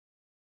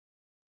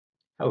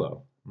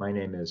Hello, my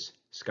name is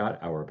Scott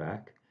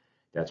Auerbach.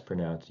 That's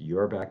pronounced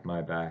your back,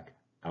 my back,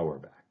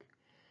 Auerbach.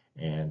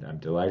 And I'm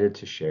delighted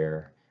to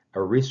share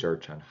our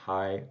research on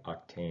high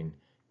octane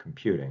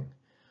computing,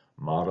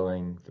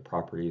 modeling the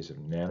properties of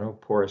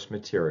nanoporous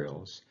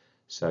materials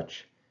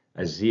such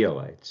as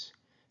zeolites,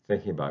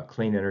 thinking about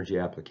clean energy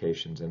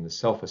applications and the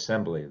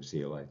self-assembly of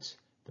zeolites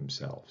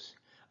themselves.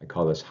 I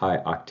call this high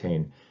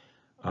octane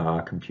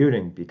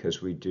computing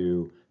because we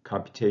do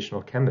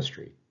computational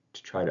chemistry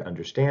to try to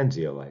understand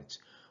zeolites,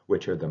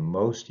 which are the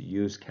most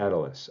used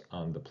catalysts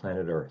on the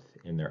planet Earth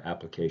in their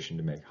application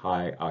to make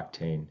high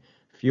octane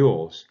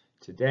fuels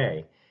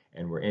today.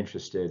 And we're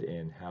interested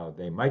in how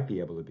they might be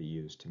able to be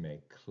used to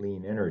make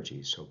clean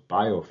energy, so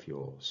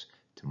biofuels,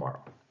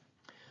 tomorrow.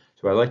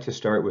 So I'd like to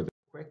start with a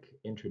quick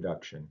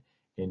introduction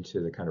into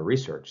the kind of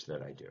research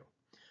that I do.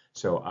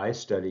 So I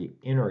study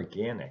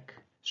inorganic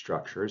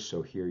structures.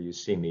 So here you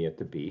see me at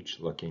the beach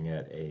looking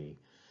at a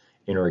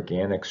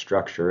inorganic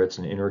structure. It's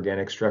an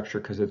inorganic structure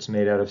because it's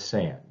made out of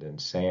sand,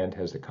 and sand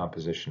has the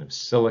composition of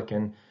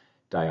silicon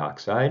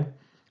dioxide,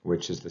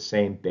 which is the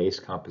same base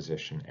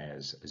composition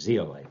as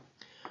zeolite.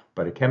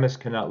 But a chemist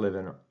cannot live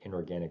in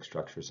inorganic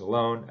structures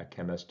alone. A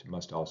chemist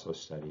must also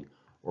study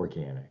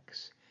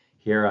organics.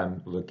 Here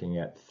I'm looking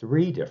at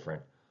three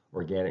different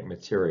organic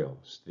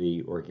materials.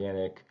 The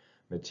organic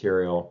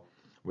material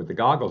with the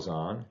goggles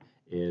on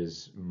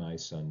is my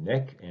son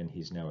Nick, and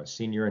he's now a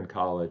senior in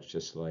college,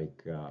 just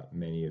like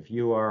many of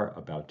you are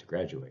about to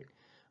graduate.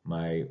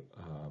 My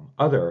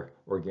other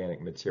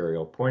organic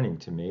material pointing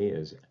to me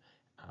is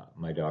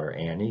my daughter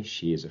Annie.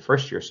 She is a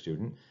first-year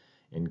student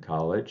in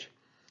college,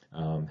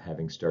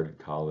 having started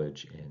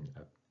college in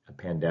a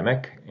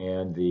pandemic,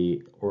 and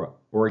the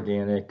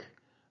organic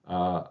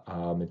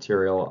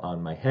material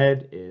on my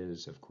head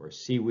is, of course,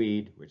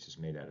 seaweed, which is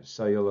made out of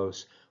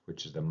cellulose,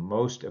 which is the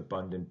most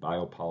abundant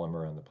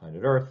biopolymer on the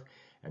planet Earth,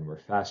 and we're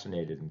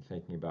fascinated in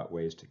thinking about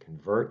ways to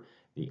convert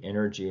the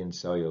energy in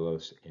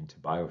cellulose into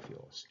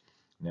biofuels.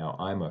 Now,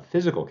 I'm a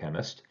physical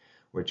chemist,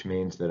 which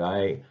means that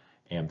I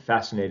am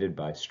fascinated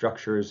by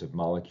structures of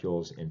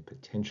molecules in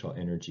potential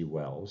energy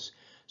wells.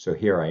 So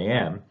here I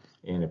am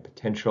in a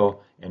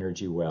potential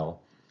energy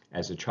well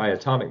as a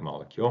triatomic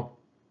molecule,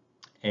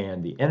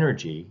 and the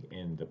energy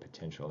in the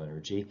potential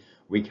energy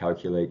we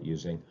calculate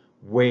using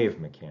wave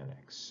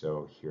mechanics.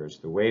 So here's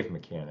the wave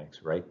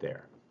mechanics right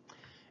there.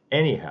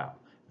 Anyhow,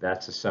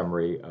 that's a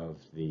summary of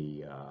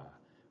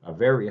a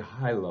very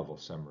high level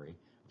summary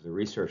of the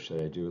research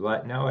that I do.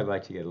 Now I'd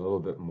like to get a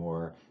little bit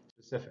more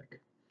specific.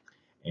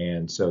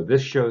 And so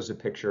this shows a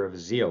picture of a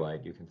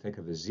zeolite. You can think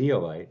of a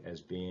zeolite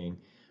as being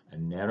a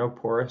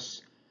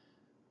nanoporous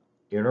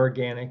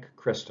inorganic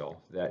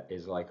crystal that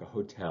is like a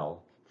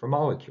hotel for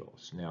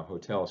molecules. Now,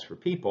 hotels for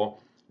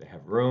people, they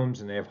have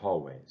rooms and they have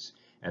hallways.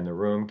 And the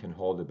room can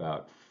hold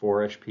about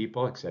 4-ish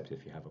people, except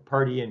if you have a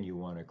party and you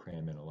want to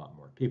cram in a lot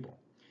more people.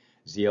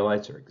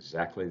 Zeolites are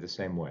exactly the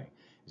same way.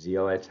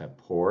 Zeolites have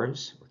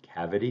pores or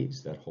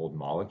cavities that hold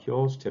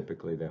molecules.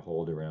 Typically, they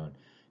hold around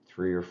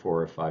 3 or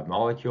 4 or 5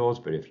 molecules,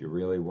 but if you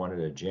really wanted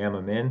to jam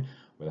them in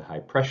with a high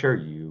pressure,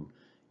 you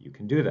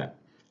can do that.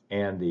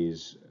 And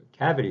these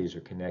cavities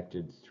are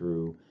connected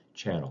through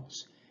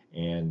channels.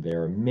 And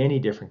there are many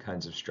different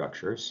kinds of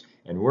structures,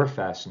 and we're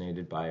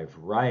fascinated by a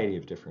variety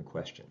of different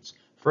questions.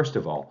 First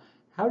of all,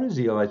 how do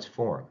zeolites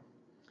form?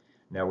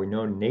 Now, we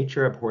know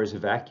nature abhors a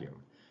vacuum,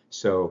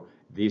 so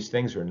these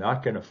things are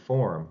not going to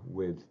form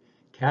with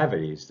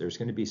cavities. There's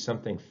going to be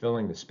something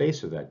filling the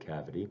space of that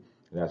cavity.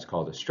 That's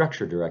called a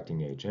structure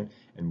directing agent,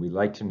 and we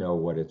like to know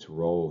what its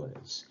role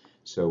is.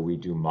 So we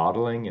do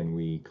modeling and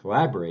we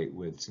collaborate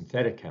with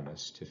synthetic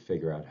chemists to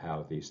figure out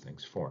how these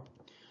things form.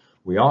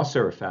 We also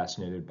are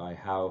fascinated by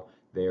how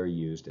they are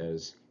used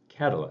as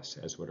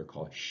catalysts, as what are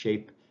called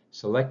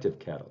shape-selective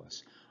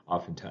catalysts.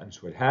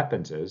 Oftentimes what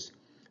happens is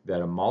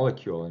that a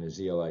molecule in a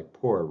zeolite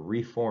pore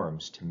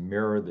reforms to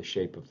mirror the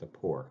shape of the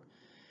pore.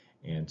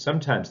 And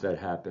sometimes that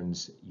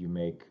happens, you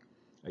make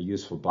a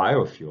useful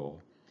biofuel,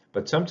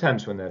 but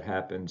sometimes when that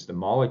happens, the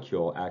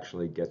molecule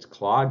actually gets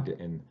clogged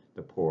in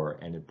the pore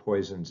and it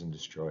poisons and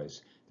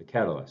destroys the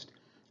catalyst.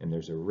 And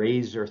there's a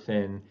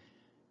razor-thin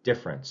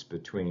difference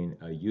between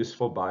a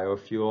useful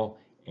biofuel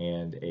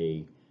and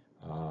a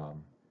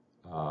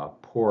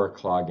pore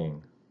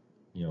clogging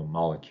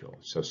molecule.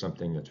 So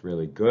something that's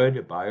really good,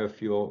 a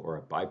biofuel, or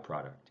a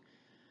byproduct.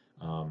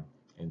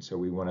 And so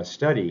we want to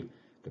study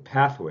the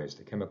pathways,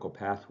 the chemical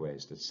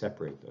pathways that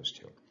separate those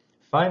two.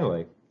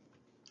 Finally,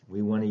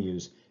 we want to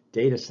use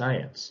data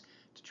science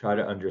to try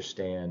to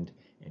understand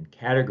and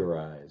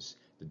categorize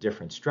the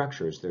different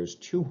structures. There's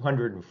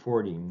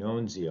 240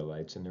 known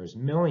zeolites, and there's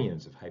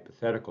millions of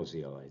hypothetical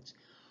zeolites.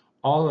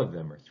 All of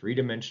them are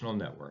three-dimensional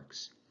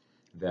networks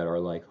that are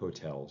like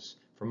hotels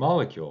for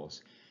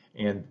molecules.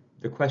 And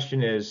the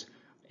question is,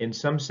 in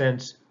some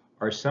sense,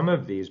 are some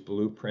of these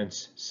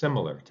blueprints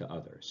similar to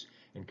others?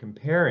 And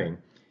comparing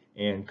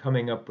and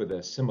coming up with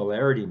a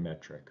similarity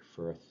metric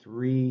for a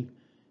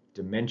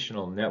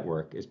three-dimensional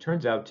network, it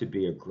turns out to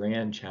be a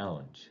grand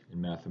challenge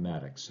in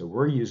mathematics. So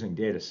we're using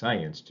data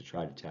science to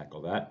try to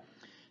tackle that,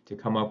 to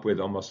come up with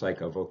almost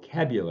like a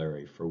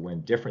vocabulary for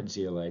when different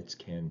zeolites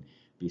can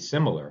be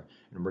similar.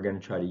 And we're going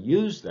to try to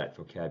use that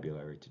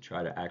vocabulary to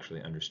try to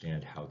actually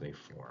understand how they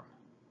form.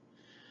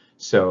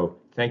 So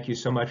thank you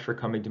so much for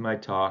coming to my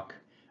talk.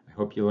 I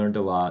hope you learned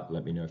a lot.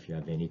 Let me know if you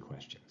have any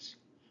questions.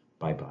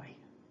 Bye-bye.